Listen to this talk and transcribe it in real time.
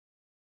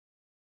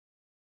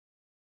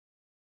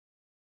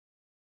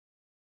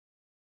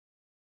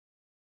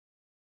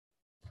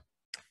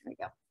we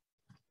go.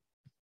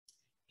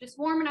 Just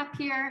warming up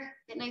here,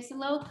 get nice and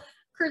low.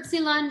 Curtsy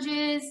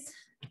lunges,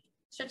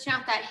 stretching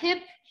out that hip.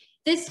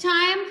 This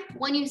time,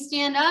 when you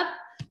stand up,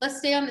 let's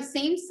stay on the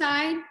same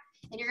side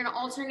and you're gonna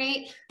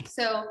alternate.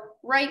 So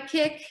right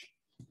kick,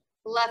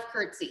 left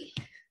curtsy.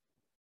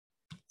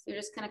 So you're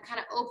just gonna kind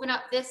of open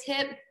up this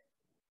hip.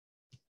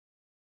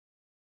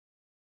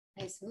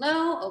 Nice and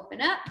low,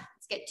 open up.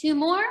 Let's get 2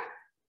 more.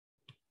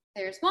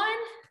 There's 1,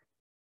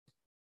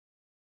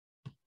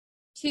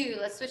 2.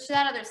 Let's switch to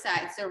that other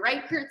side. So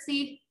right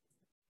curtsy,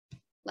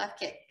 left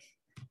kick.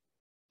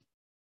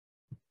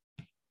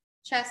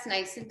 Chest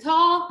nice and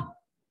tall.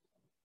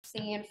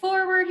 Stand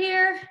forward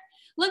here.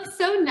 Looks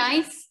so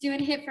nice doing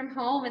HIIT from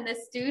home in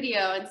this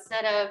studio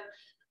instead of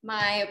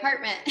my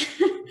apartment.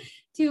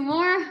 2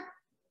 more.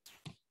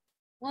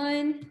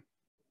 1,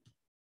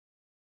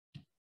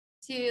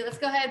 2. Let's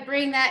go ahead,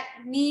 bring that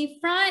knee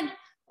front,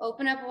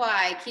 open up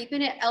wide,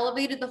 keeping it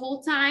elevated the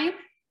whole time.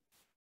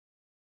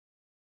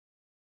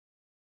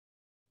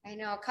 I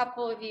know a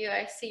couple of you,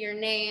 I see your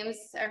names,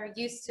 are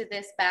used to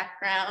this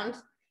background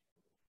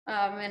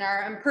in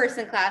our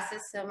in-person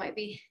classes, so it might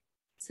be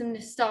some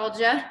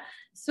nostalgia.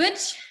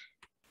 Switch.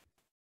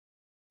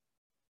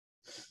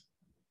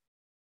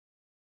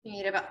 You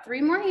need about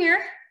 3 more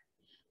here.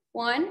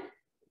 1,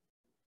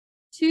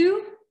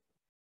 2,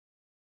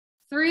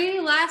 3.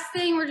 Last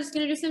thing, we're just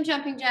gonna do some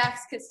jumping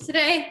jacks because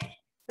today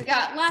we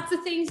got lots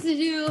of things to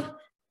do.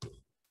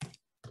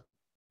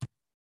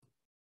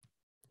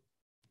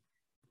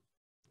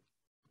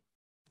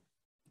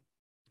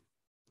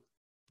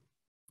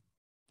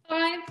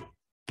 5,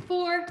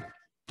 4,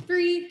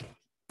 3,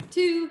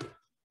 2,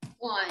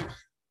 1.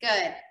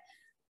 Good.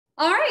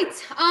 All right,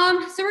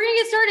 so we're gonna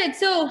get started.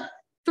 So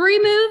 3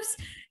 moves,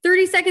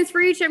 30 seconds for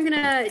each. I'm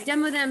gonna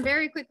demo them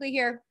very quickly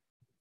here.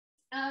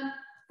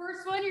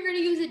 First one, you're gonna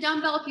use a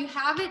dumbbell if you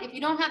have it. If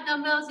you don't have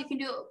dumbbells, you can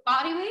do it with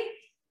body weight.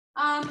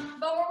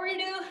 But what we're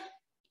gonna do,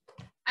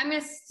 I'm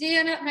gonna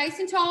stand up nice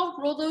and tall,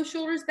 roll those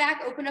shoulders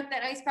back, open up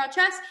that nice proud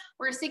chest.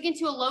 We're gonna sink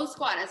into a low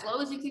squat, as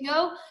low as you can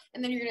go.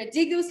 And then you're gonna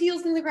dig those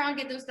heels in the ground,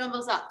 get those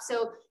dumbbells up.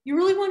 So you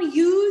really wanna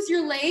use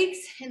your legs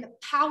and the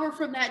power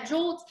from that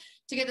jolt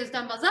to get those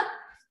dumbbells up.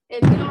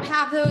 If you don't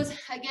have those,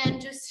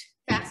 again, just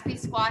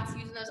fast-paced squats,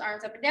 using those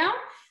arms up and down.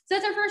 So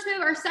that's our first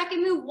move. Our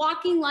second move,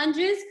 walking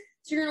lunges.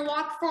 So you're gonna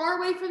walk far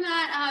away from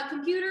that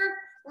computer.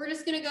 We're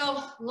just gonna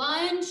go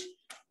lunge,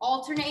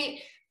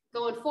 alternate,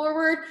 going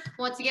forward.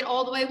 Once you get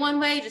all the way one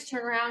way, just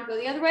turn around, go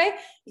the other way.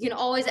 You can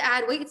always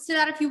add weights to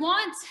that if you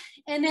want.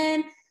 And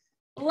then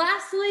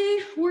lastly,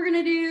 we're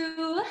gonna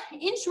do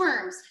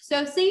inchworms.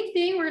 So same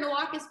thing, we're gonna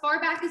walk as far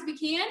back as we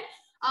can.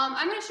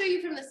 I'm gonna show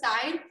you from the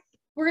side.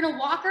 We're gonna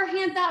walk our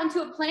hands out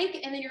into a plank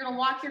and then you're gonna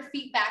walk your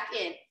feet back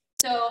in.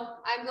 So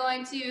I'm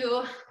going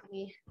to, let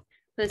me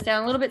put this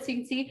down a little bit so you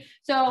can see.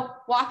 So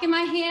walking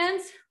my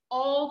hands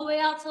all the way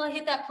out till I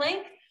hit that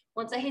plank.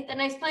 Once I hit that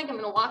nice plank, I'm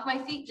gonna walk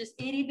my feet just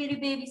itty bitty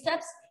baby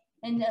steps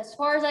and as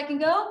far as I can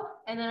go.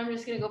 And then I'm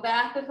just gonna go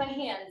back with my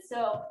hands.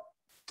 So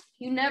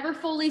you never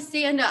fully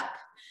stand up.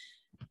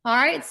 All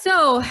right,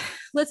 so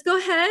let's go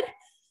ahead,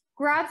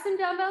 grab some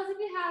dumbbells if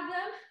you have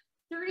them.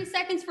 30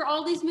 seconds for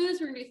all these moves.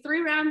 We're gonna do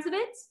 3 rounds of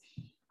it.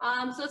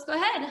 So let's go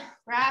ahead,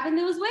 grabbing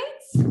those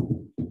weights.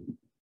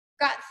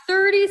 Got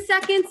 30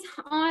 seconds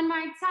on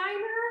my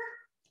timer.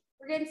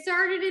 We're getting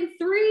started in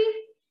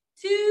 3,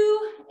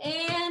 2,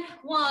 and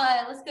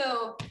 1. Let's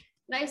go.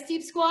 Nice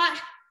deep squat.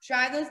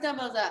 Drive those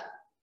dumbbells up.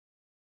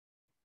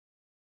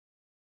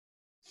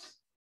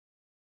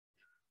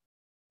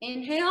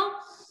 Inhale,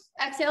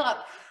 exhale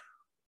up.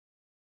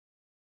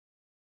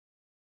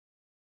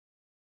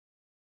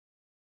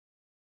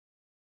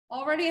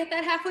 Already at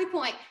that halfway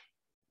point.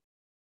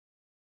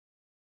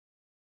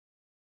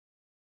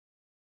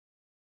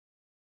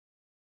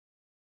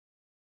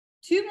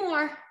 Two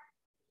more.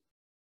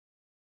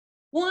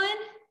 1,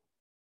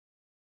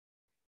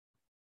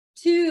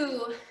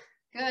 2.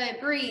 Good,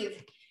 breathe.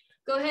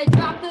 Go ahead,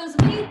 drop those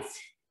weights.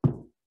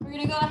 We're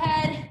gonna go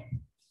ahead,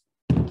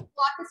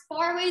 walk as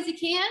far away as you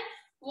can.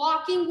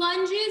 Walking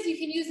lunges, you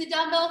can use a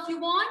dumbbell if you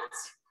want.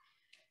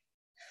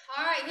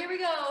 All right, here we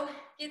go.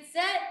 Get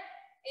set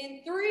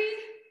in 3,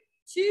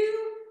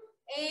 2,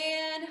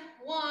 and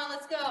 1.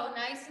 Let's go,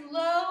 nice and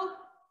low.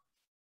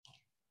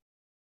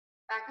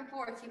 Back and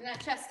forth, keeping that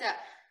chest up.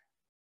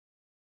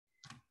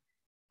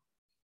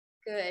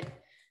 Good.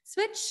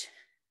 Switch.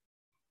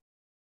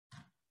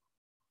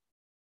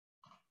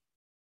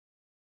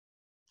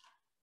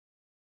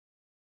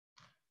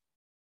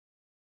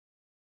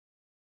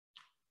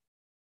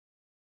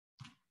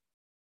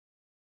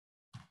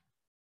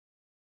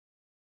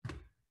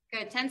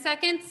 Good. 10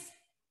 seconds.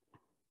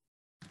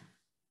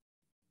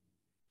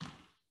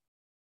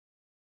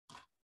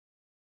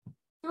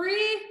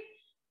 Three,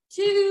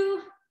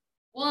 2,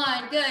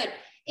 1. Good.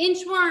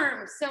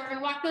 Inchworms. So we're going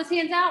to walk those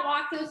hands out,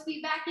 walk those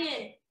feet back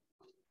in.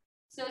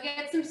 So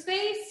get some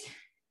space.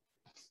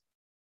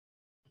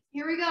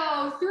 Here we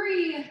go.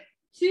 3,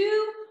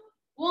 2,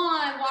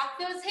 1. Walk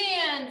those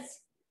hands.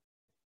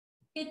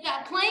 Hit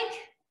that plank.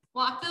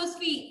 Walk those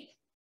feet.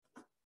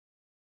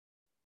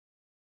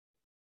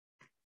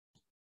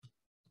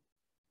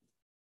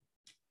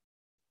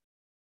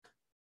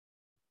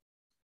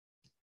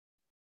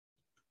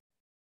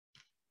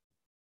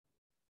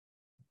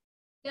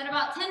 Got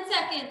about 10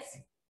 seconds.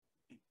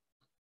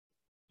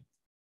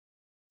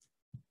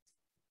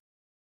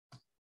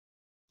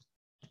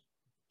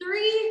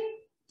 3,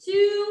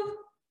 2,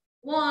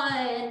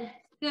 1.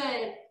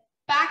 Good.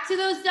 Back to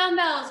those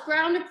dumbbells.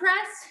 Ground to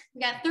press.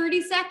 We got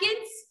 30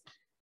 seconds.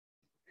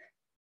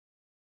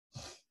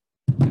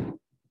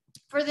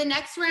 For the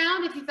next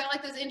round, if you felt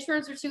like those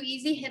inchworms were too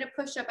easy, hit a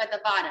push-up at the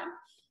bottom.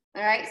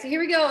 All right, so here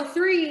we go.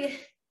 3,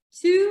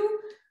 2,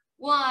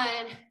 1.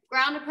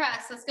 Ground to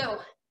press. Let's go.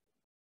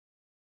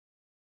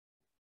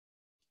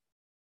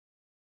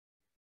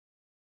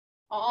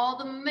 All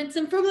the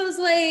momentum from those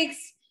legs.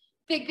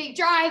 Big, big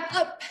drive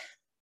up.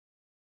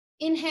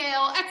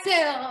 Inhale,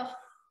 exhale.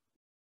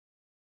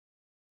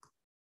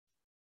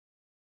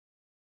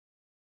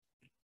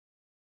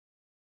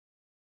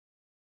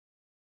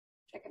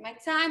 Checking my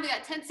time. We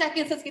got 10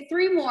 seconds. Let's get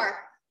 3 more.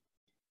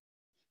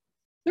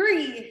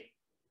 3,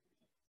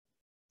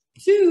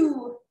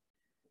 2,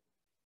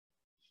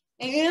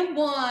 and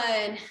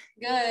 1.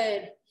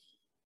 Good.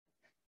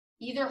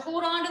 Either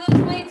hold on to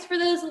those weights for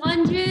those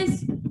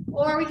lunges,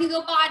 or we can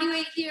go body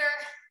weight here.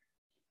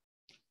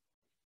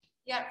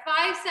 You got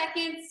 5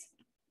 seconds.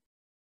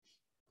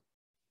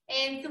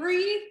 And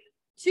 3,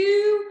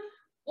 2,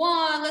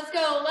 1. Let's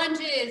go.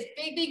 Lunges.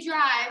 Big, big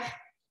drive.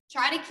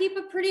 Try to keep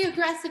a pretty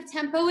aggressive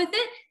tempo with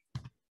it.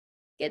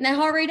 Getting that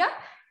heart rate up.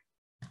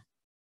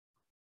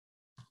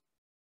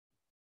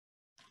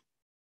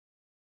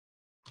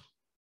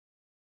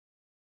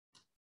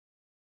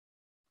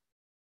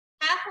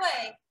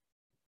 Halfway.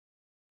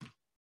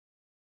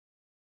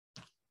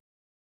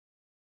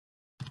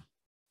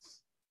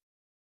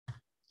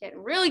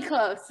 Getting really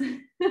close.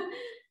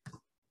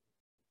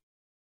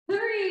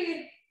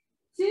 3,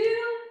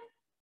 2,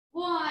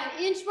 1.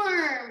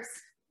 Inchworms.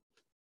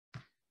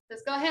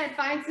 Let's go ahead,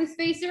 find some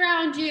space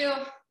around you.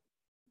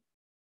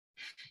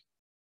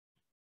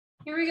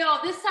 Here we go.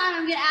 This time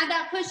I'm gonna add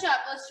that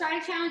push-up. Let's try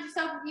to challenge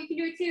yourself if you can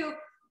do it too.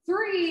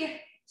 3,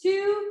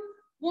 2,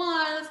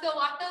 1. Let's go.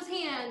 Lock those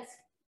hands.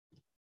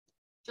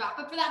 Drop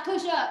it for that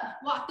push-up.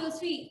 Walk those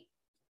feet.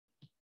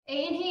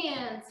 And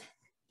hands.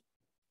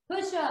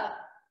 Push-up.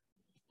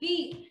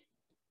 Feet.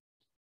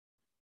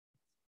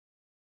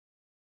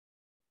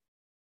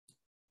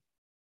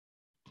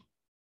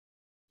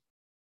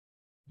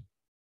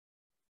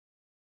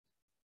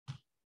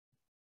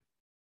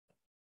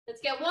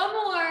 Let's get one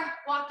more.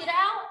 Walk it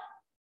out.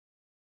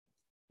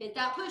 Hit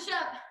that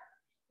push-up.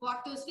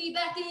 Walk those feet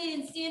back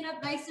in. Stand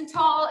up nice and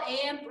tall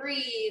and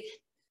breathe.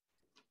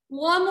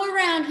 One more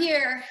round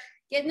here.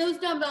 Getting those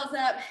dumbbells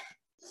up.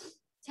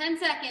 10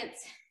 seconds.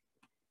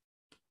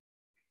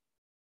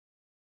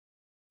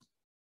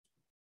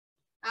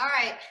 All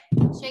right.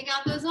 Shake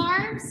out those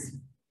arms.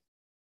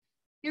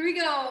 Here we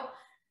go.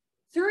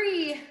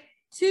 3,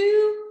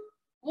 2,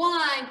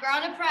 1.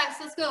 Ground and press.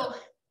 Let's go.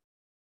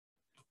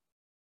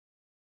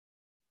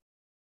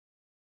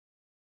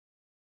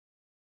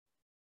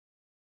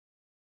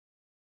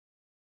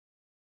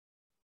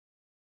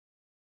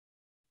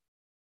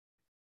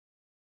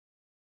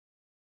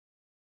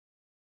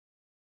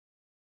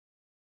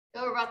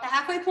 Go, we're about the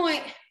halfway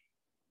point.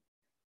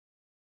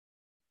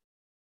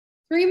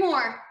 3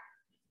 more.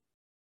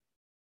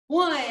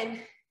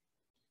 1,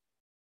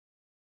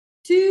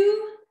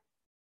 2,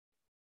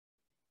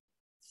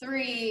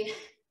 3.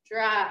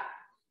 Drop.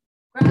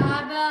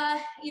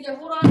 Grab, either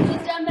hold on to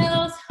those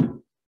dumbbells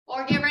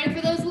or get ready for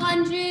those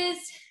lunges.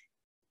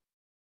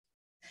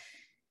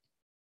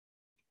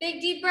 Big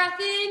deep breath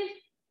in,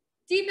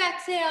 deep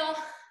exhale.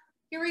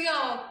 Here we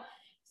go.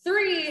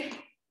 3,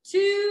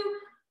 2,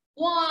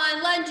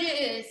 1.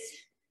 Lunges.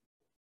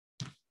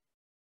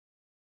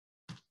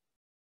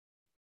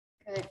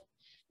 Good.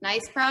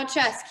 Nice proud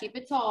chest. Keep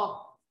it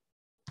tall.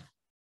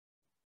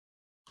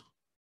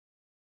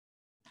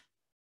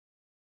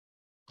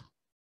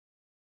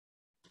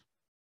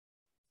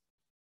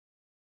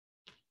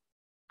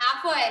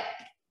 Halfway.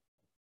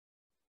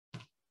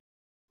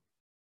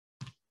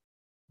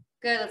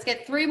 Good. Let's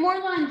get 3 more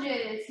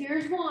lunges.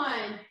 Here's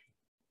 1.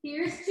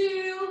 Here's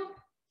 2.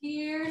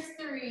 Here's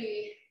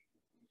 3.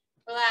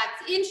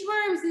 Relax.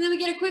 Inchworms, and then we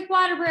get a quick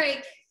water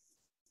break.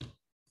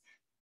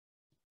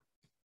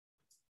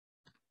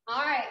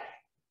 All right.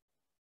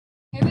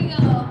 Here we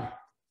go.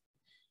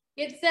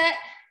 Get set.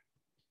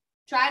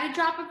 Try to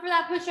drop it for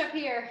that push-up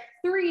here.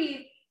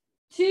 3,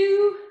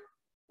 2,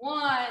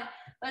 1.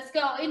 Let's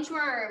go.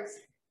 Inchworms.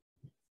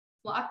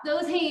 Lock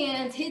those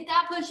hands. Hit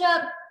that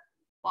push-up.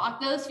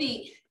 Walk those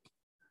feet.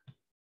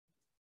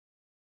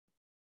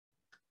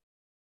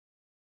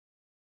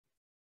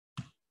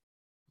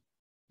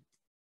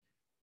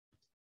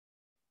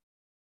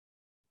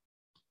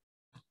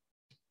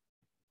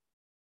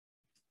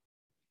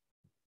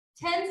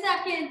 Ten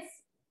seconds.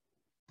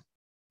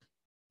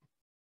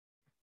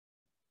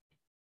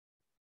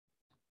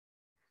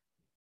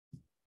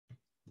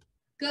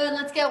 Good,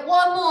 let's get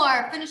one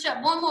more. Finish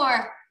up, one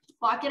more.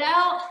 Walk it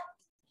out,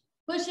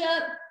 push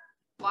up,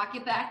 walk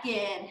it back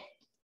in,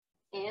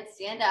 and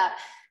stand up.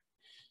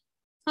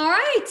 All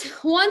right,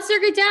 1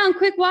 circuit down,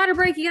 quick water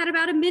break. You got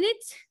about a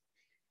minute.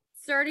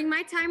 Starting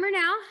my timer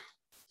now.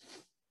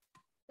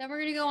 Then we're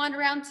gonna go on to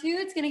round 2.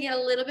 It's gonna get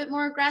a little bit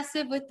more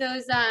aggressive with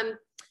those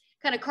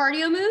kind of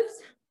cardio moves.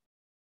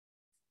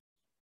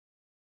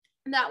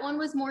 And that one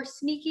was more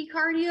sneaky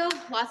cardio,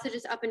 lots of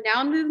just up and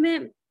down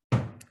movement.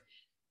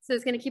 So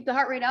it's gonna keep the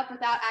heart rate up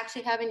without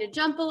actually having to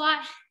jump a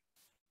lot.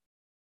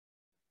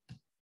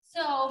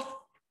 So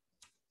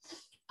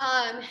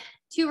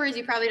 2 words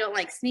you probably don't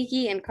like,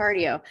 sneaky and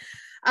cardio.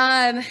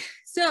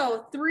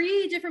 So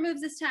 3 different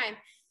moves this time.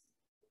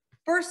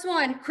 First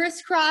one,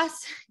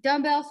 crisscross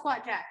dumbbell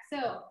squat jack.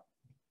 So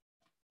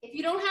if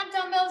you don't have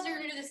dumbbells, you're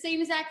gonna do the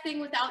same exact thing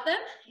without them.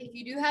 If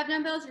you do have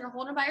dumbbells, you're gonna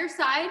hold them by your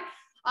side.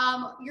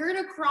 You're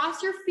gonna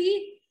cross your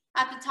feet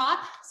at the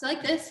top. So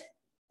like this,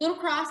 little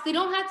cross. They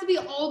don't have to be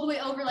all the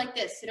way over like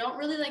this. So don't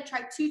really like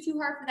try too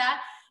hard for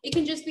that. It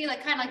can just be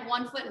like kind of like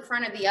one foot in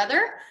front of the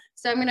other.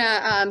 So I'm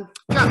gonna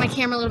drop my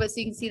camera a little bit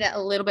so you can see that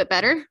a little bit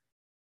better.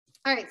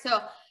 All right,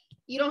 so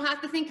you don't have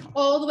to think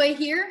all the way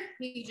here.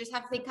 You just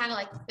have to think kind of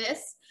like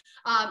this.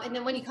 And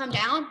then when you come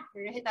down,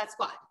 you're gonna hit that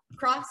squat.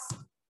 Cross,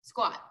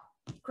 squat,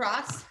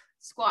 cross,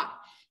 squat.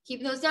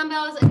 Keeping those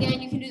dumbbells. Again,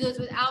 you can do those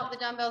without the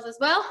dumbbells as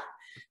well.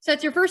 So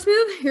that's your first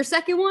move. Your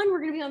second one, we're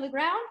gonna be on the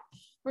ground.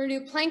 We're gonna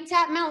do plank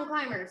tap mountain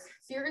climbers.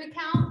 So you're gonna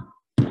count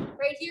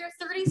right here,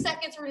 30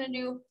 seconds. We're gonna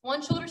do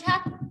one shoulder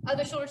tap,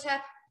 other shoulder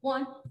tap,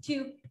 1,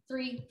 2,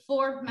 3,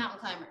 4 mountain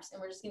climbers.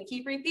 And we're just gonna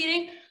keep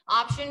repeating.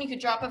 Option, you could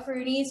drop up for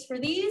your knees for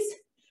these,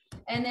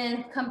 and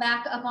then come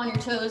back up on your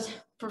toes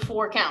for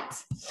 4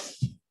 counts.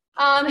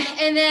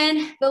 And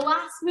then the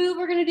last move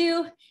we're gonna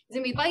do is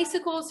gonna be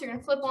bicycles. So you're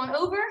gonna flip on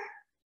over,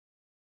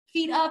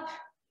 feet up,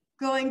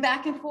 going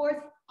back and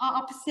forth,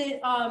 opposite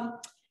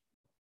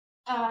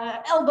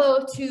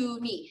elbow to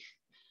knee.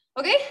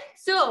 Okay,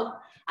 so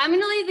I'm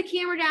gonna leave the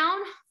camera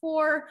down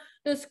for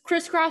those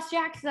crisscross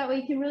jacks, so that way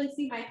you can really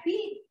see my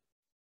feet.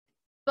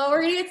 But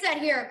we're gonna get set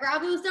here.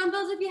 Grab those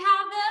dumbbells if you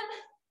have them.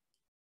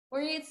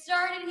 We're gonna get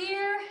started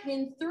here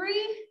in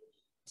 3,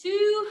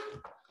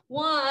 2,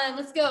 1,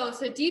 let's go.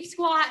 So deep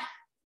squat,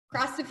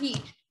 cross the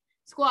feet,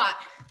 squat,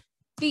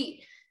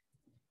 feet.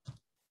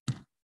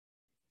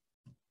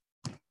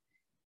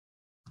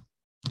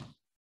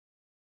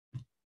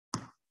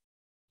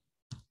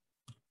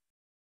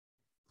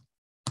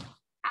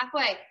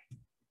 Halfway.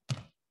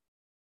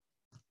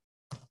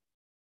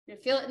 You're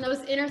gonna feel it in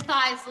those inner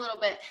thighs a little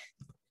bit.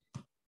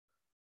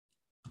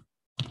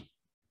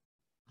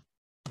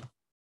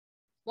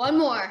 One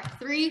more,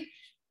 3,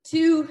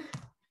 2,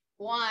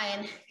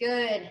 1,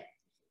 good.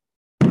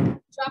 Drop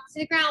to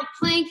the ground,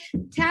 plank,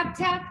 tap,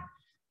 tap,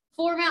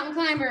 4 mountain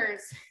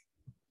climbers.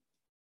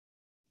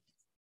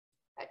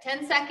 At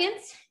 10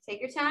 seconds, take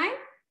your time.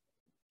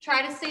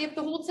 Try to stay up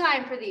the whole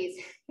time for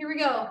these. Here we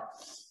go.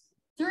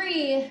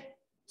 3,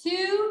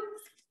 2,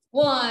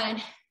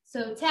 1.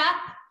 So tap,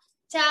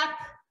 tap,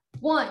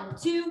 1,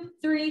 2,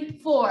 3,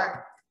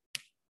 4.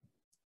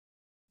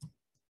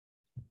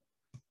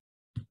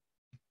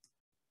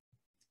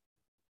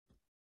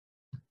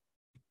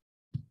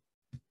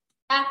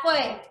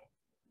 Halfway.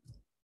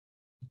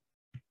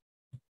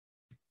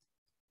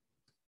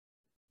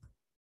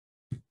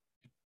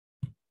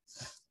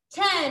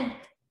 Ten.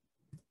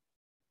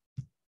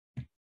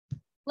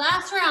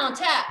 Last round,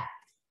 tap,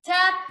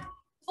 tap,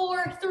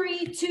 4,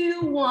 3,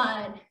 2,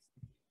 1.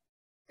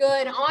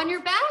 Good, on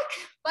your back,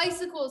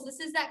 bicycles. This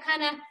is that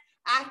kind of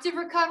active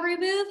recovery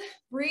move.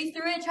 Breathe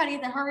through it, try to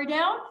get that heart rate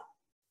down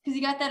because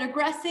you got that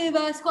aggressive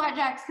squat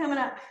jacks coming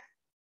up.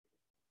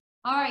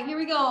 All right, here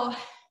we go.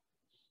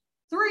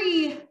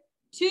 3,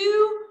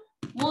 2,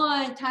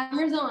 1,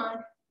 timer's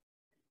on.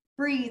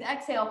 Breathe,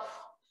 exhale.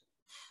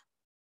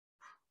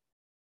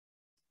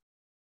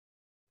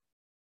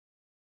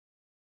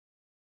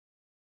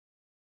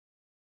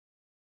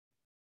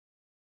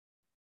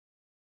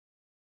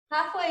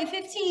 Halfway,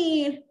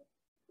 15.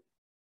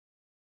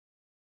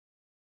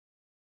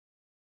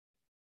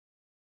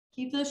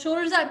 Keep those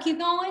shoulders up, keep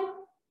going.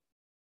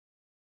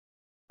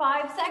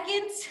 5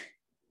 seconds.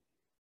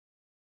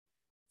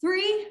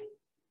 3,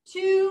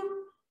 2,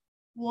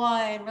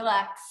 1,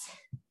 relax.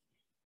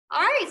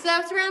 All right, so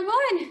that's round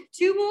 1.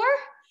 2 more.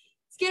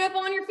 Let's get up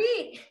on your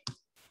feet.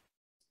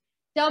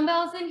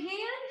 Dumbbells in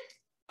hand.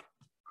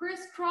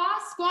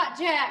 Crisscross squat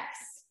jacks.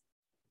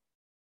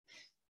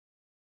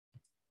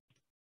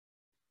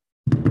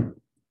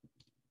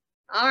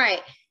 All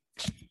right,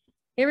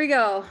 here we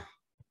go.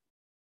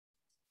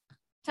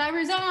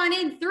 Timer's on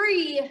in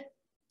 3,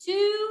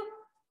 2,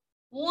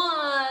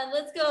 1.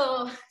 Let's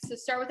go. So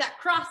start with that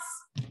cross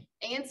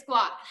and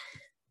squat.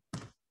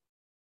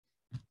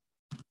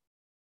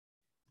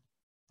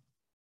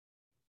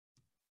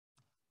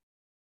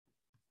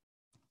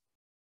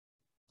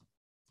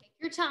 Take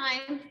your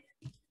time.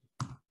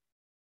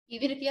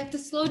 Even if you have to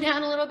slow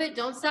down a little bit,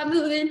 don't stop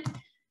moving.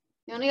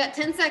 You only got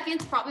 10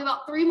 seconds, probably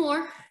about 3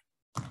 more.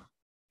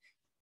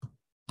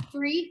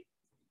 3,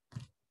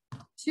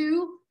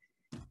 2,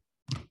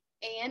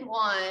 and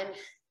 1.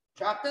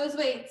 Drop those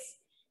weights.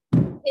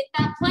 Hit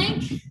that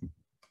plank.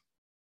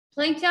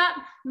 Plank tap,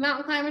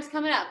 mountain climbers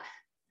coming up.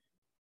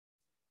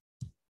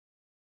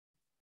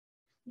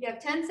 You have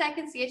 10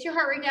 seconds to get your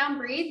heart rate down.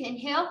 Breathe,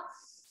 inhale.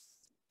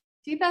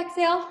 Deep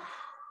exhale.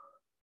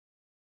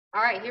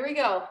 All right, here we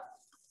go.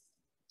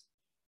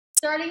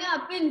 Starting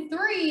up in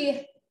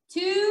 3,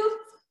 2,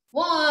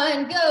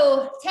 1,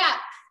 go. Tap,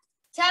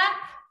 tap.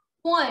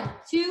 1,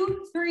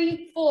 2,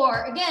 3,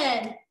 4.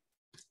 Again.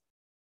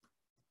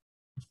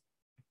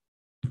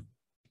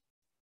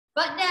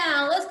 Butt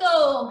down, let's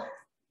go.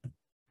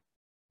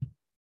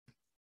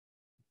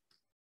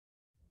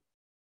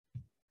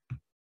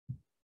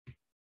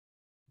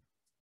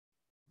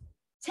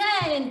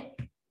 Ten.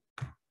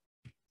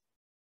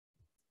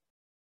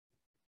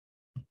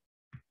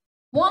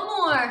 One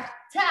more.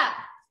 Tap,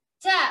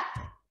 tap.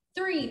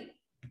 3.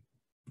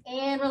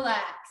 And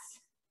relax.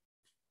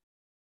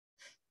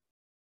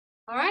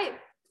 All right,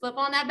 flip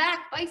on that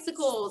back,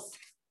 bicycles.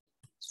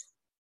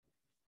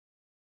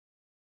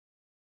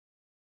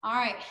 All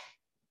right.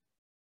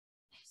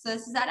 So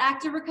this is that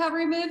active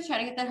recovery move. Try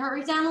to get that heart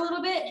rate down a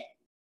little bit.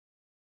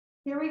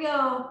 Here we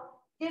go.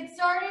 Get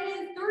started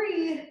in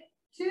 3,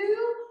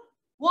 2,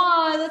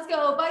 1. Let's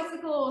go,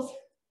 bicycles.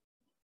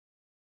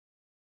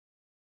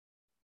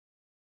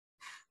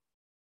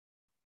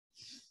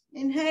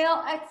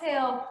 Inhale,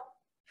 exhale.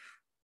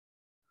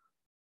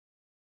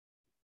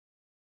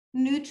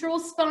 Neutral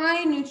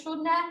spine,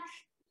 neutral neck,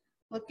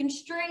 looking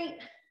straight.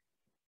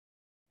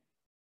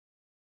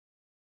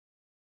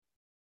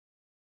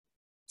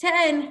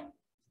 10.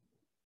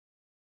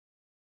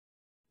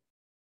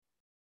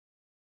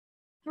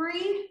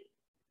 3,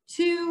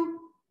 2,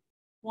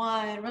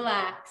 1,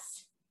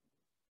 relax.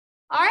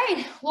 All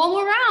right, one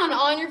more round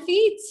on your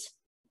feet.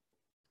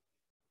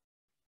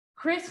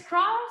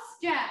 Crisscross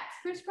jacks,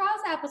 crisscross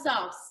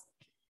applesauce.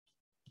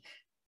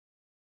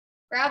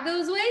 Grab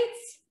those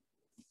weights.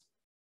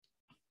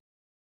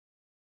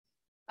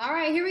 All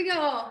right, here we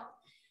go.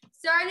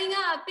 Starting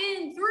up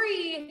in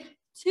 3,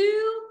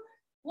 2,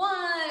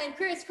 1,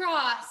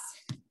 crisscross.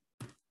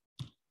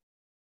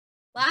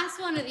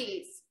 Last one of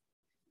these.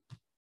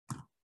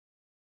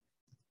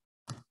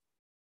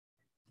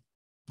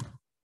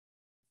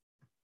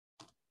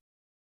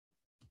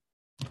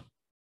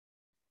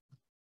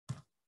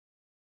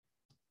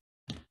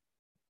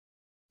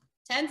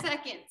 Ten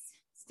seconds.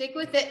 Stick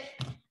with it.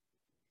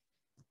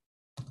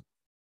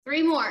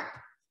 3 more.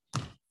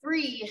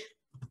 3,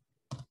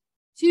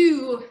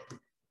 2,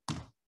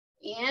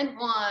 and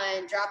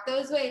 1. Drop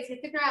those weights.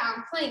 Hit the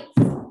ground. Planks.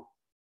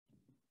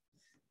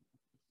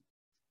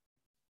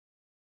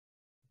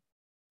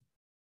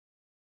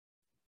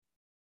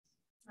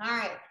 All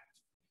right.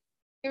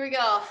 Here we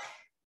go.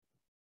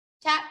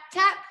 Tap,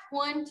 tap.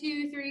 1,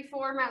 2, 3,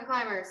 4. Mountain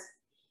climbers.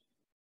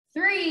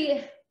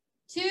 3,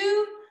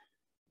 2,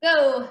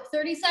 go.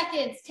 30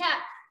 seconds. Tap,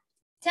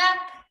 tap.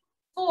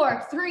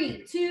 4,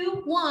 3,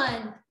 2,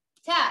 1.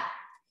 Tap,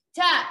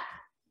 tap.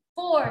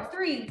 4,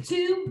 3,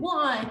 2,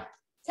 1.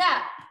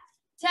 Tap,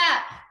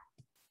 tap.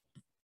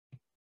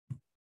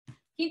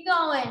 Keep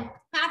going.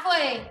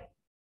 Halfway.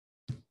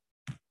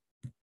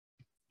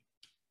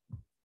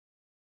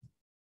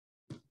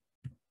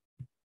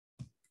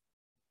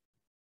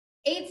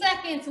 Eight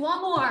seconds.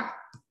 One more.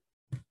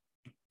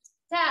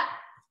 Tap,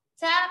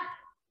 tap.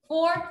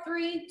 4,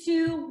 3,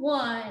 2,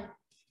 1.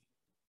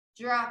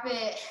 Drop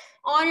it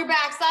on your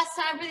backs. Last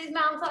time for these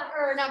mountain climbers,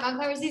 or not mountain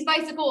climbers, these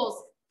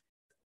bicycles.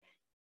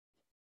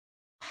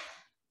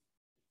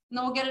 And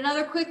then we'll get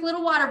another quick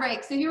little water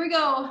break. So here we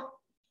go.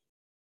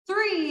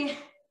 3,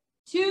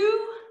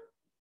 2,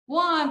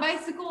 1.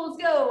 Bicycles,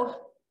 go.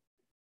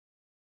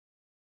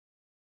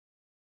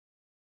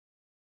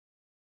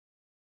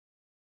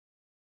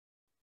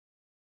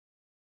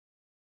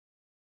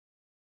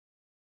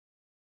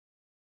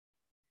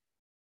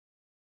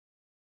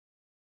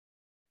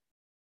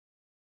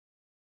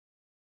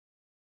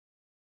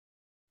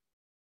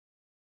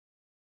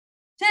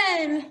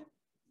 Ten.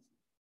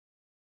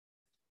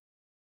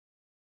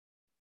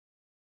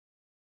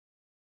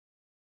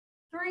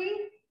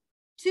 3,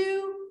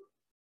 2,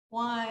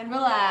 1.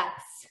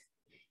 Relax.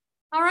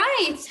 All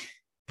right.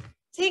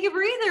 Take a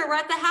breather. We're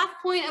at the half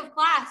point of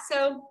class.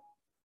 So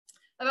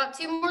about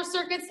 2 more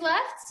circuits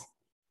left.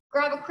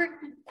 Grab a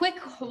quick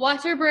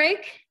water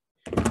break.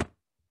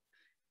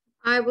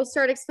 I will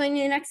start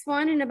explaining the next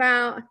one in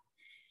about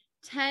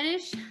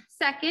 10-ish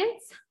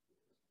seconds.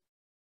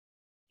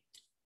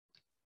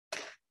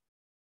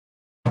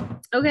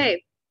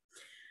 Okay.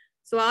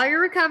 So while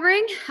you're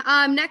recovering,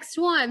 next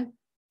one,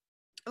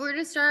 we're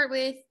going to start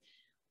with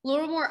a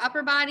little more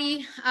upper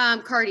body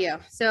cardio.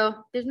 So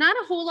there's not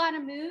a whole lot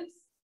of moves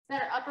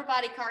that are upper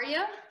body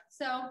cardio.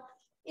 So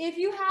if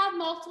you have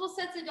multiple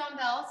sets of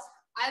dumbbells,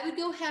 I would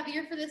go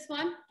heavier for this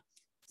one.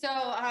 So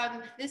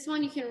this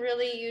one, you can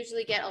really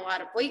usually get a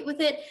lot of weight with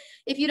it.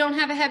 If you don't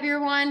have a heavier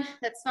one,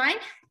 that's fine.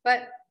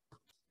 But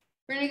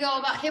we're going to go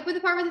about hip width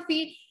apart with the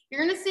feet.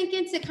 You're going to sink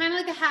into kind of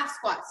like a half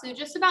squat. So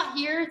just about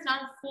here, it's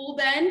not a full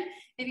bend.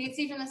 If you can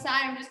see from the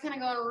side, I'm just kind of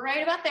going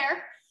right about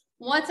there.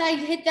 Once I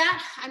hit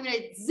that, I'm going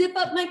to zip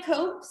up my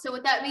coat. So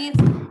what that means,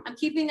 I'm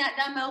keeping that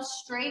dumbbell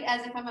straight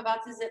as if I'm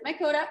about to zip my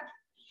coat up.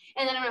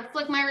 And then I'm going to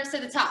flick my wrist to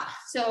the top.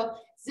 So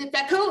zip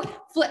that coat,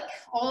 flick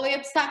all the way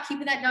up to top,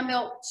 keeping that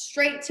dumbbell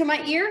straight to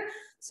my ear.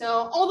 So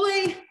all the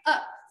way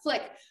up,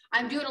 flick.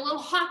 I'm doing a little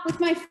hop with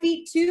my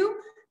feet too.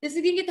 This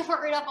is gonna get the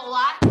heart rate up a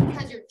lot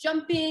because you're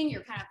jumping,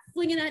 you're kind of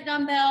flinging that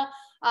dumbbell.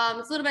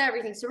 It's a little bit of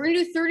everything. So we're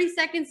gonna do 30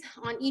 seconds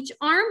on each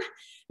arm.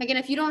 Again,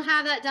 if you don't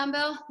have that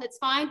dumbbell, that's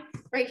fine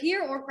right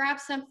here, or grab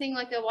something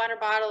like a water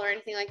bottle or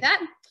anything like that.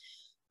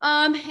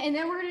 And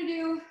then we're gonna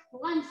do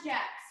lunge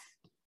jacks.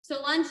 So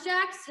lunge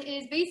jacks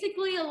is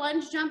basically a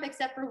lunge jump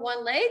except for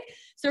one leg.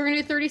 So we're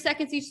gonna do 30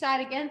 seconds each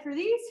side again for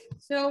these.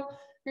 So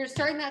you're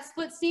starting that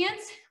split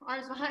stance,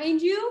 arms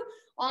behind you.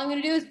 All I'm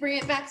gonna do is bring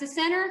it back to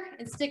center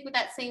and stick with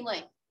that same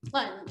leg.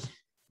 Lunge,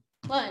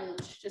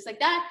 lunge, just like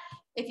that.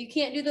 If you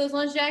can't do those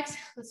lunge jacks,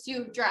 let's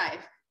do drive,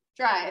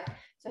 drive.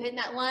 So hitting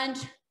that lunge,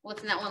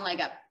 lifting that one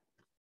leg up.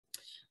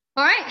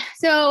 All right,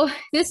 so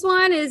this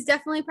one is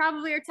definitely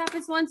probably our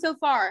toughest one so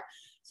far.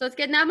 So let's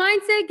get in that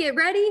mindset, get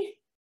ready,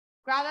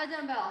 grab that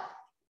dumbbell.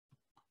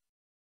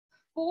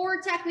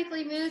 4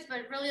 technically moves,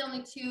 but really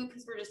only 2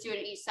 because we're just doing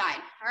it each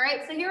side. All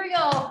right, so here we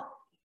go.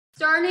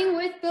 Starting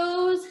with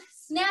those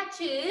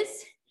snatches,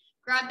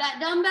 grab that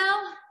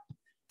dumbbell,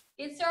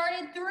 get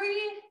started,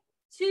 3,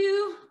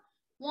 2,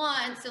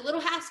 1. So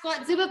little half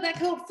squat, zip up that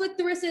coat, flick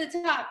the wrist at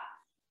the top,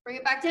 bring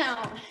it back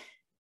down.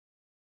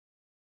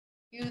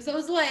 Use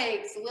those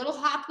legs, a little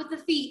hop with the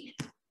feet.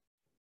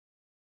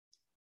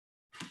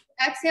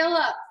 Exhale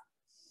up.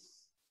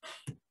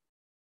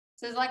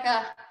 This is like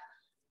a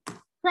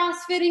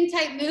cross-fitting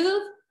type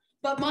move,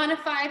 but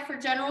modified for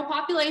general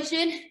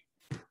population.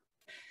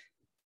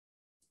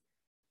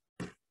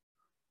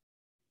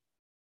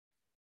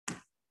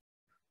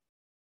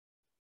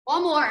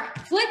 One more,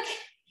 flick,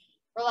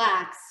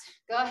 relax.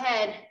 Go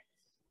ahead,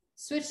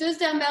 switch those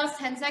dumbbells,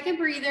 10-second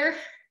breather.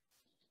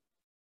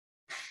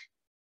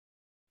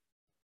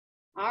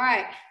 All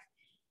right,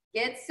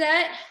 get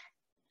set,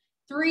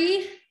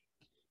 3,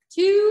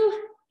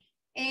 2,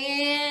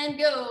 and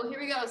go. Here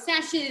we go,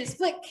 snatches,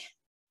 flick.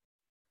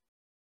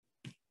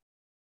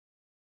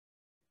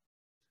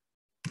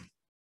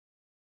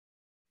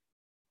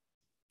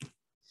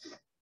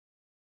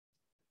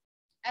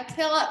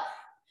 Exhale up,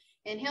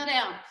 inhale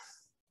down.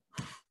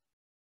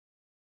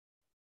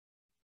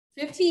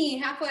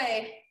 15,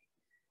 halfway.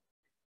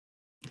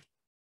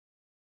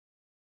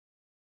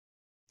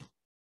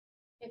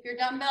 If your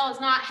dumbbell is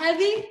not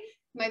heavy, you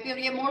might be able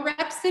to get more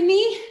reps than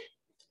me.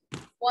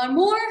 1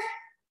 more.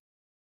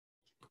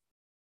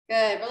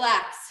 Good,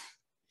 relax.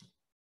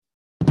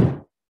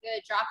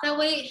 Good, drop that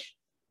weight.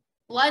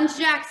 Lunge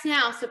jacks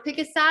now, so pick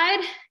a side.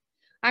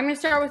 I'm gonna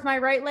start with my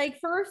right leg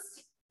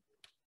first.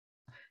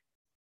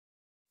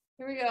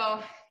 Here we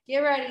go, get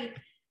ready.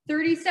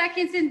 30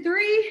 seconds in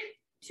 3,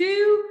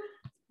 2,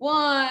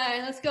 1,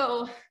 let's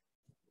go.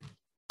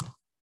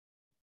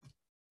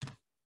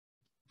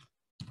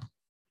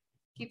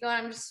 Keep going,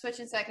 I'm just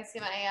switching so I can see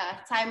my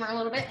timer a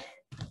little bit.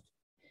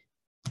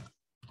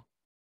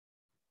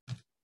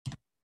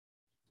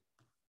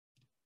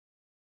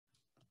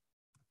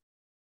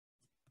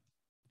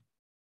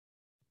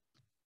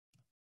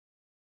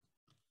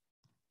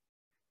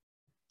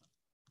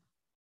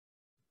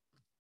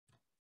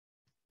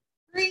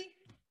 Three,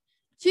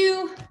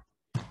 2,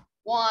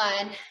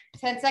 1.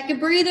 10-second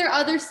breather,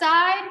 other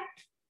side.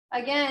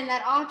 Again,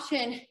 that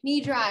option,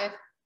 knee drive,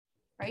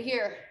 right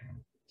here.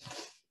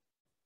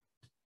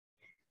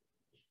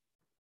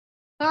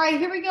 All right,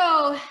 here we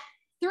go.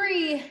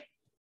 3,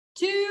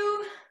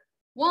 2,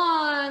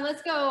 1,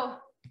 let's go.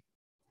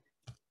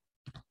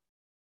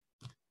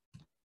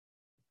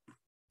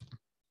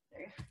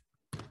 There you go.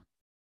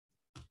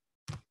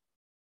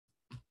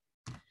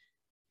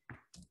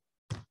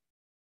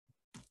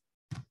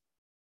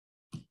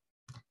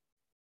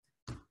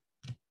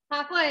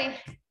 Halfway.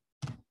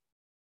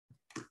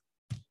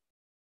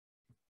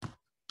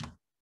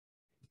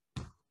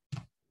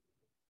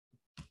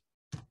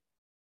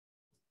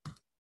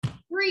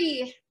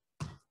 3,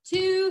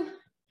 2,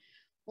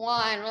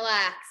 1,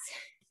 relax.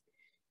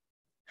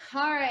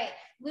 All right,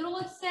 little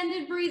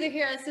extended breather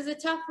here. This is a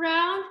tough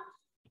round.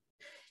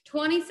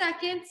 20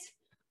 seconds.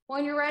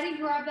 When you're ready,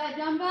 grab that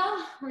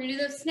dumbbell. We're gonna do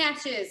those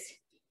snatches.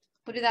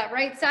 We'll do that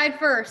right side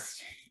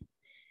first.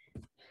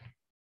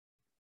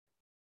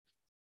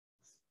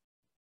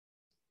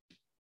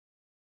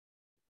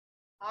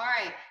 All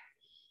right,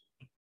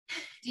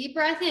 deep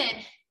breath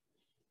in,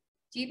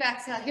 deep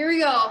exhale. Here we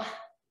go.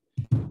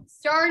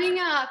 Starting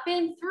up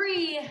in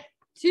 3,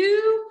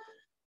 2,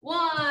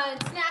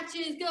 1,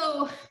 snatches,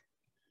 go.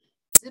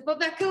 Zip up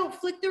that coat,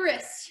 flick the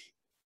wrist.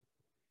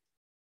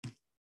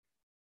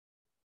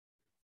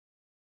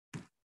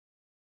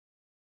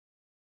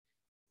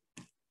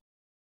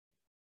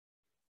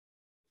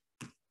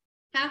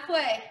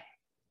 Halfway.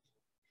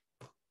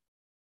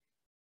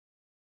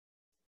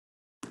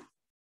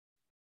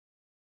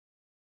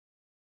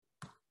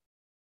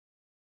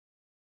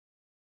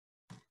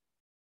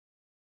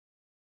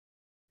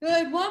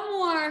 Good, 1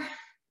 more.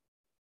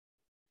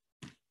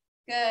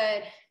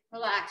 Good,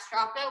 relax,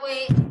 drop that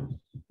weight.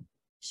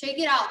 Shake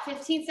it out,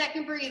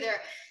 15-second breather.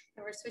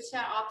 And we're switching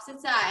out opposite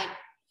side.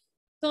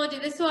 Told you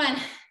this one.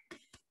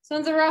 This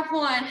one's a rough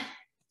one.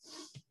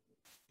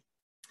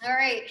 All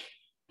right,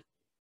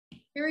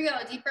 Here we go.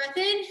 Deep breath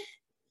in.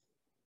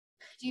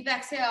 Deep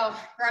exhale.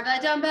 Grab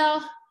that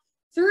dumbbell.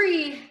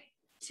 3,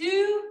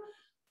 2,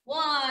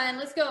 1.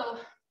 Let's go.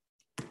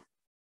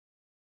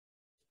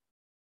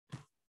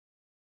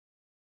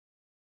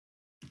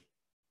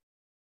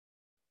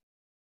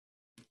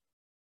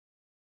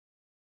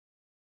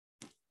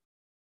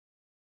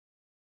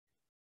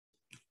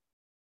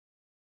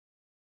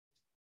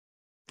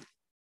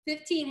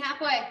 $15,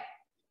 halfway.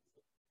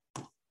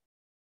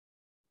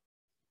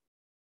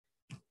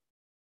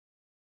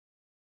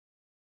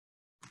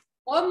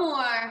 One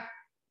more.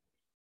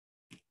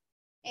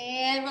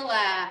 And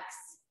relax.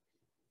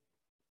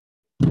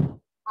 All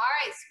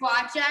right,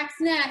 squat jacks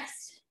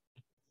next.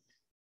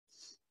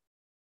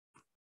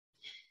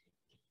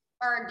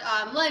 Or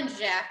lunge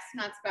jacks,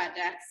 not squat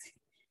jacks.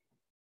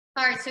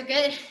 All right, so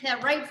get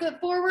that right foot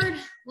forward,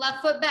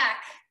 left foot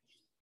back.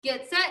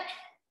 Get set.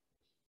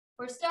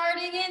 We're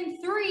starting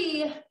in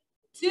 3,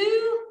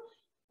 2,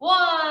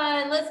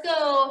 1. Let's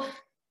go.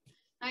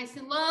 Nice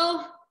and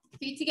low,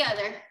 feet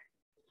together.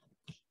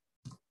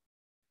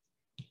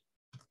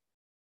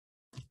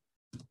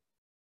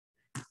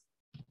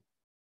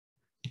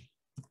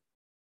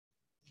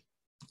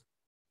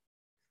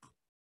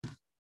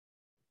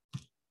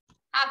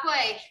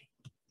 Halfway.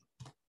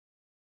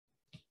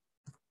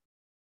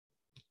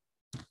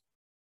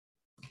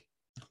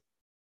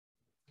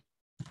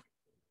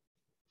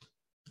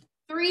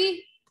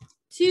 Three,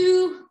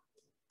 2,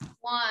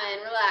 1.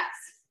 Relax.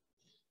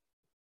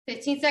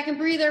 15-second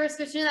breather. We're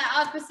switching to the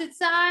opposite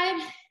side.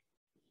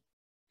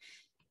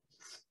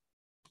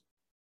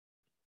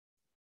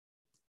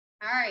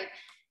 All right.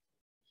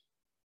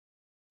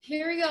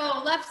 Here we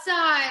go. Left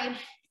side.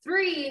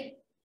 3,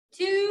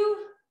 2,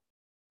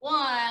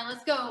 1.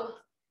 Let's go.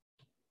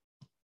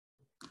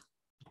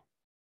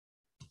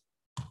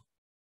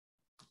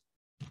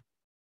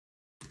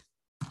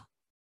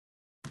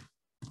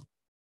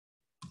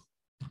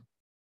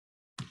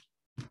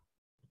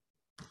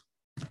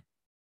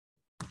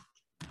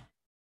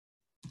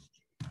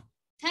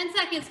 Ten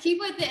seconds. Keep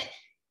with it.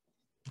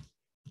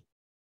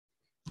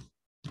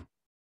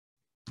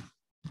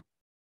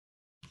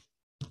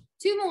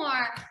 Two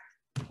more.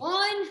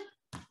 1,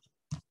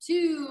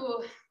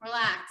 2.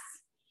 Relax.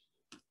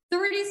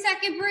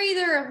 30-second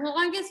breather.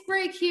 Longest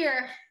break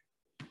here.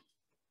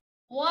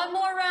 One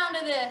more round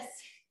of this.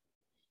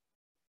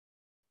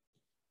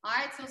 All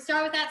right, so we'll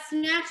start with that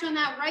snatch on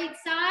that right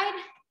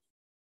side.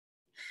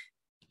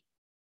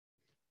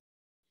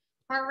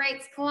 Heart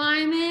rate's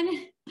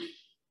climbing. It's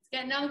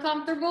getting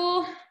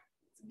uncomfortable.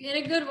 It's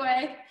in a good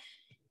way.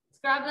 Let's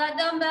grab that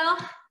dumbbell.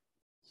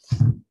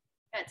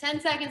 Got 10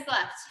 seconds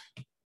left.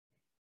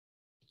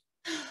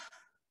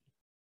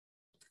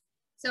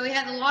 So we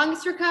have the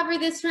longest recovery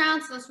this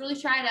round, so let's really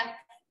try to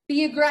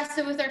be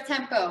aggressive with our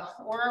tempo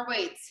or our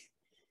weights.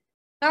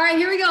 All right,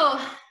 here we go.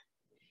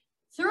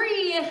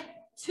 3,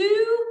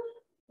 2,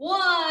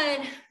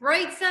 1.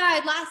 Right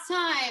side, last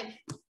time.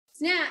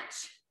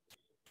 Snatch.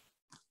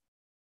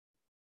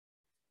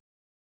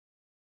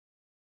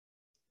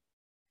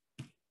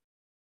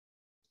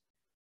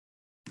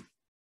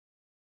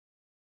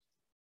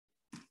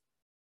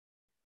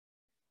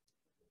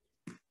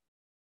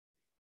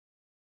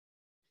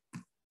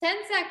 Ten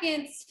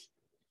seconds.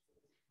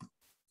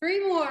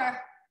 3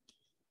 more.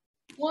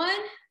 1,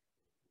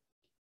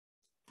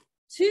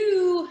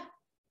 2,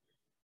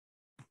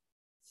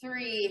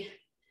 3.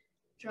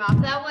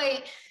 Drop that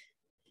weight.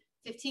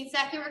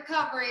 15-second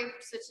recovery.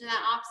 Switching to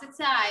that opposite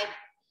side.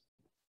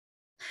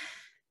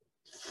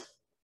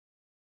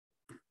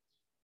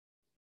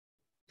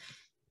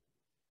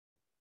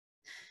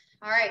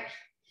 All right.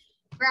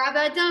 Grab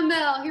that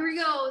dumbbell. Here we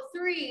go.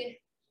 3,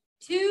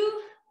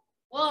 2,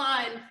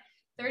 1.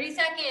 30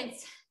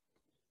 seconds.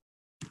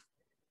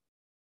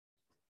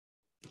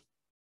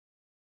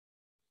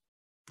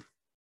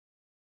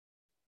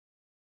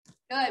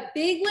 Good.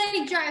 Big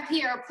leg drive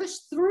here. Push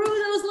through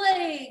those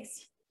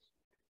legs.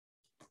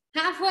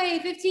 Halfway,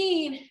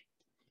 15.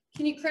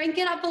 Can you crank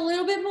it up a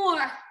little bit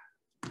more?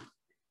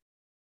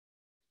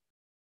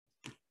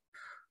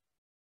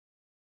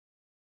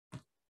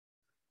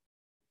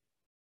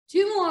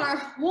 Two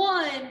more.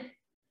 1.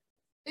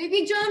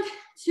 Big jump.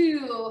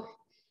 2.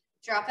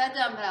 Drop that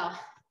dumbbell.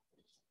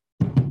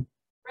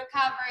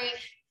 Recovery.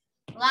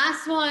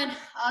 Last one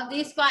of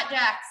these squat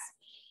jacks.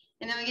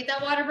 And then we get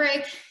that water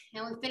break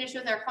and we finish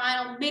with our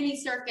final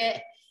mini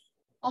circuit.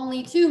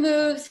 Only 2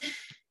 moves.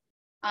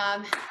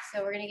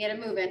 So we're gonna get it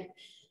moving.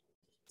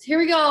 So here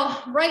we go.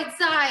 Right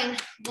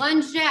side,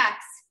 lunge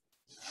jacks.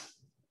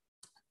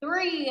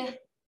 3,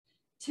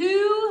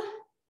 2,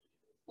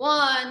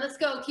 1. Let's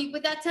go. Keep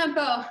with that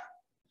tempo.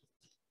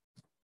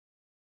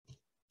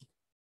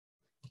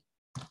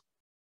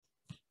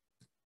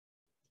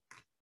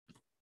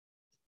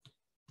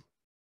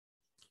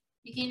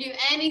 You can do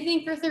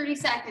anything for 30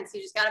 seconds.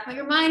 You just got to put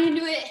your mind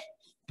into it.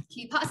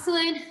 Keep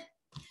hustling.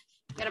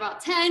 Got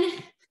about 10.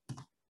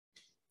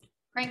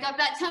 Crank up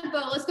that tempo.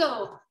 Let's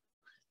go.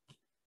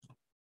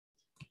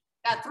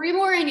 Got 3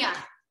 more in ya.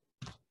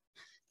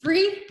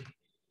 3,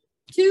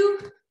 2,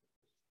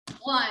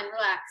 1.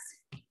 Relax.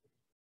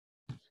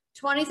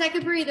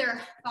 20-second breather.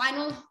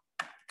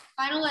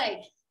 Final leg.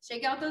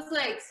 Shake out those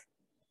legs.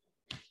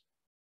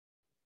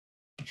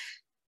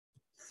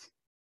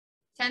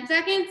 10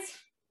 seconds.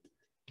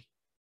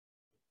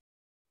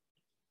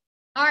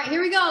 All right,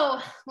 here we go.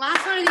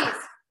 Last one of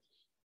these.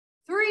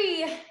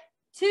 3,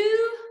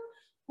 2,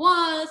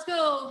 1, let's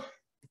go.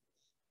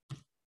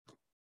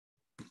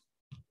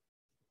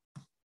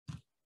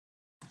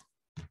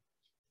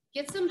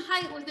 Get some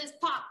height with this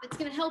pop. It's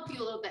gonna help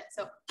you a little bit.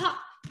 So pop,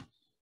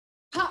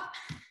 pop,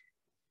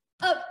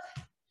 up,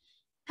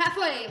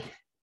 halfway.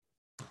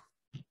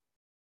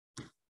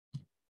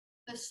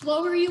 The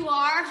slower you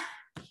are,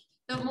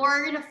 the more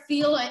you're gonna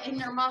feel it in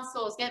your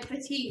muscles, get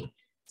fatigue.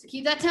 So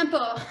keep that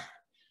tempo.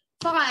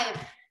 5,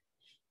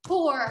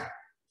 4,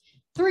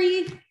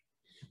 3,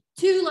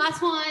 2,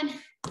 last one,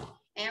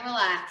 and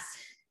relax.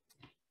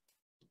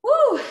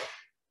 Woo!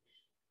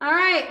 All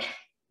right,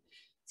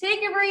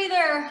 take a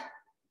breather.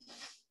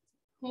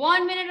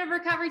 1 minute of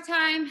recovery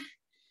time.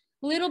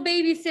 Little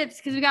baby sips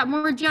because we got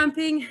more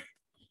jumping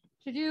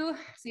to do.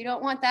 So you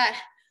don't want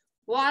that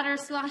water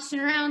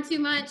sloshing around too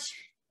much.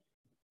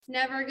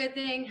 Never a good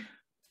thing.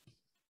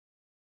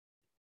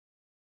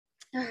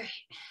 All right.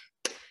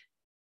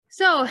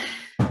 So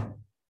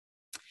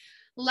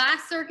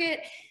last circuit,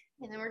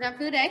 and then we're done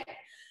for the day.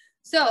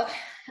 So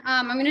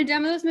I'm going to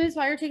demo those moves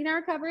while you're taking our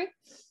recovery.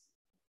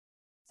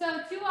 So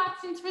 2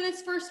 options for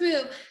this first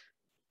move.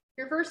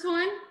 Your first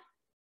one,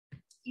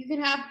 you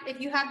can have,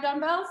 if you have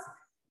dumbbells,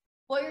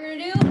 what you're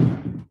gonna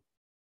do,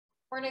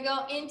 we're gonna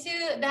go into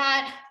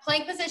that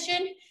plank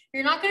position.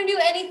 You're not gonna do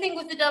anything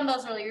with the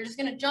dumbbells really. You're just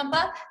gonna jump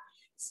up,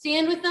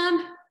 stand with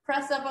them,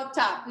 press up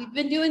top. We've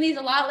been doing these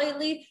a lot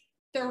lately.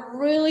 They're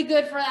really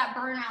good for that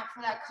burnout,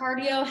 for that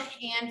cardio,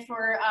 and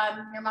for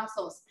your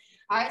muscles.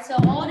 All right, so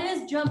all it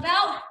is, jump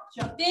out,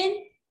 jump in,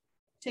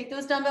 take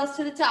those dumbbells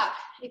to the top.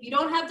 If you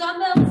don't have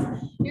dumbbells,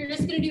 you're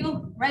just gonna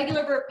do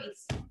regular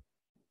burpees.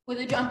 With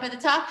a jump at the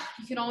top,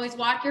 you can always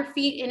walk your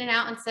feet in and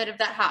out instead of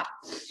that hop.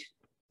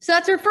 So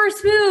that's our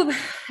first move.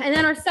 And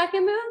then our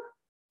second move,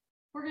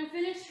 we're gonna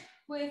finish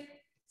with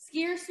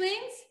skier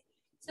swings.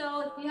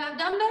 So if you have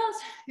dumbbells,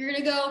 you're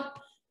gonna go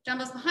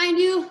dumbbells behind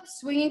you,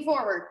 swinging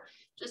forward,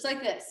 just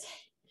like this.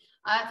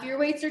 If your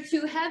weights are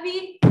too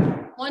heavy,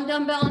 1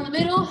 dumbbell in the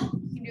middle,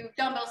 you can do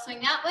dumbbell swing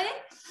that way.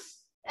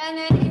 And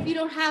then if you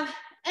don't have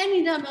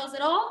any dumbbells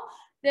at all,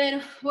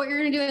 then what you're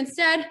gonna do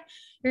instead,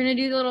 you're gonna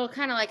do the little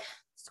kind of like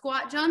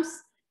squat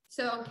jumps.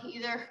 So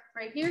either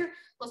right here,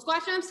 little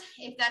squat jumps.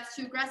 If that's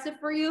too aggressive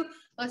for you,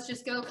 let's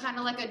just go kind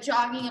of like a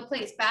jogging in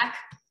place, back,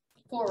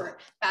 forward,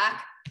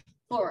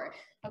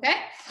 okay?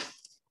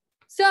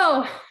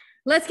 So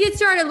let's get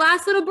started.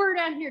 Last little burn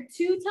down here,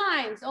 2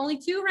 times, only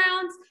 2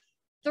 rounds,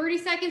 30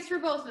 seconds for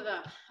both of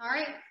them, all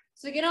right?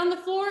 So get on the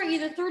floor,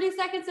 either 30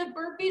 seconds of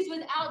burpees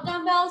without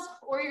dumbbells,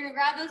 or you're gonna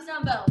grab those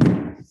dumbbells.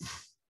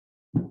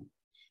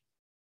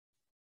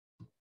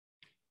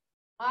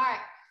 All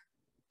right.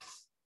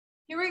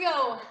 Here we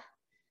go.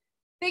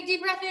 Big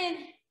deep breath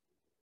in,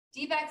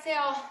 deep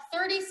exhale,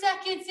 30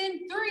 seconds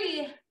in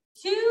 3,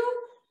 2,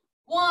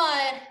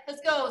 1.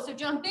 Let's go. So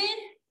jump in,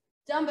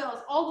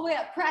 dumbbells all the way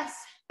up, press,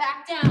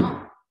 back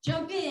down,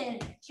 jump in,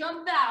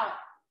 jump out,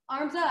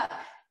 arms up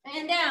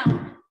and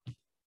down.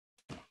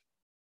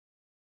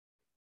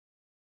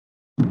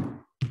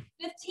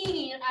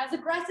 15, as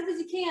aggressive as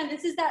you can.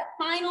 This is that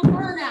final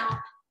burnout.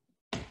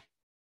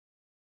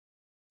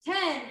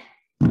 10.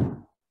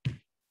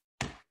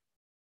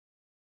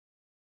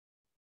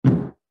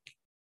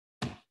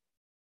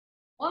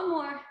 One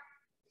more.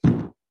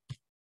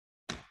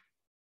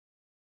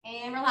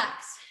 And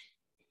relax.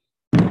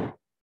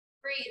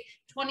 Breathe,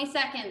 20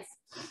 seconds.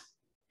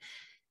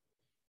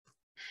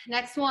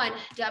 Next one,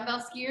 dumbbell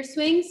skier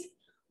swings,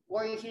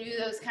 or you can do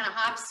those kind of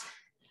hops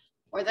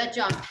or that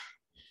jump.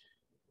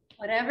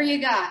 Whatever you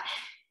got.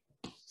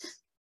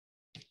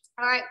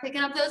 All right,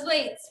 picking up those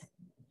weights.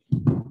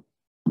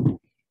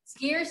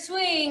 Skier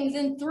swings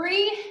in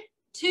 3,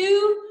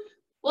 2,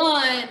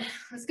 1.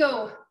 Let's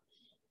go.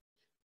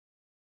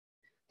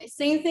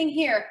 Same thing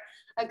here.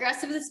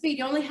 Aggressive with the speed.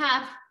 You only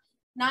have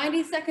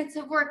 90 seconds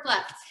of work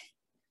left.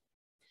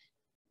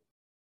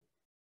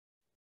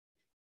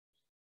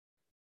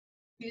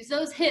 Use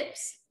those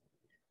hips.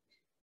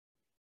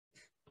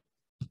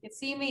 You can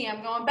see me.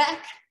 I'm going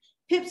back,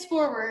 hips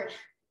forward.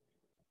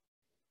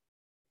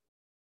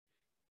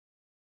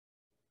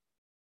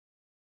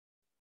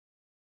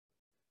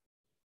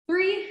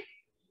 Three,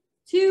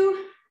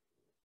 2,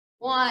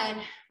 1.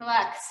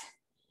 Relax.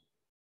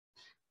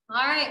 All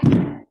right.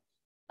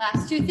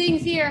 Last 2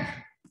 things here.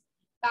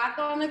 Back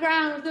on the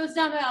ground with those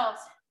dumbbells.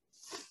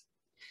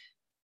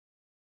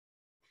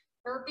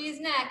 Burpees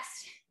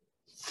next.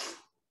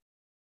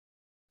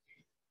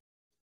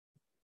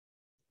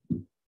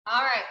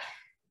 All right.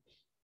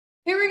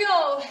 Here we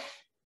go.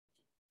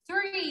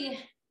 3,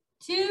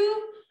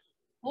 2,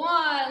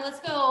 1. Let's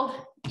go.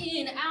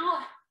 In,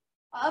 out,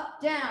 up,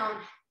 down.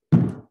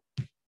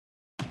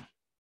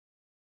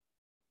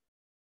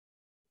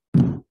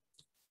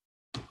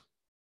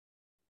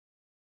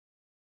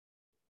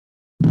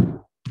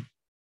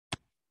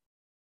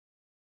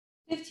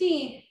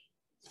 15.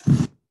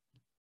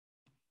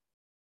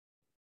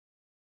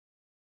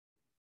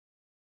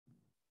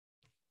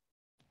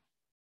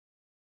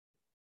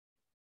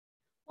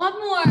 One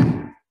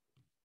more.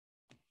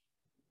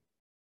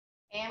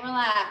 And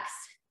relax.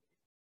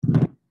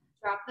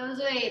 Drop those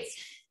weights.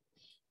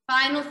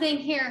 Final thing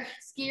here,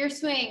 skier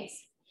swings.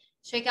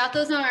 Shake out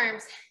those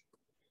arms.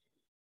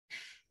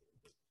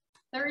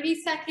 30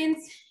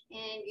 seconds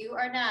and you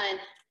are done.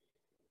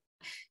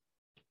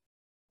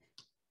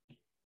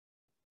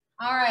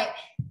 All right.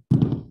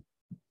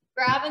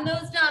 Grabbing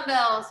those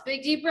dumbbells.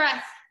 Big deep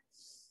breath.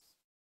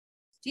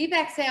 Deep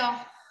exhale.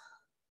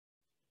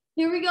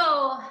 Here we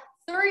go.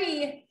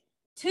 3,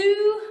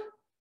 2,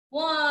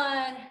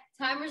 1.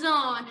 Timer's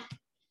on.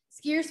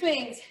 Skier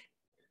swings.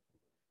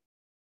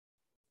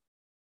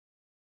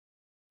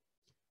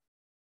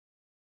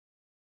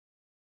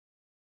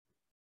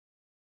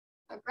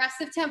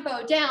 Aggressive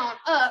tempo. Down,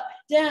 up,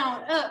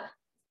 down, up.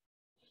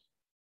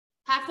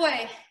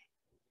 Halfway.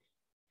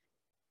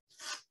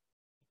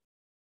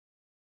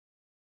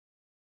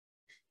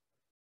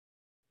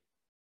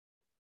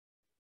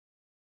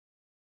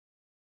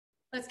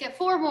 Let's get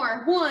 4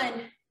 more. 1,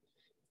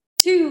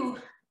 2,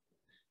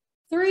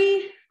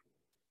 3,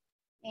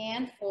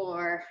 and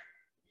 4.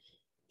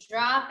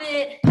 Drop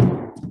it.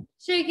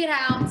 Shake it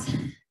out.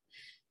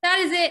 That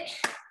is it.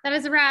 That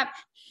is a wrap.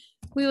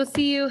 We will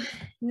see you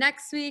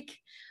next week.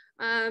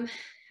 Have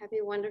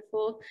a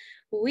wonderful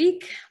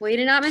week. Way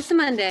to not miss a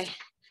Monday.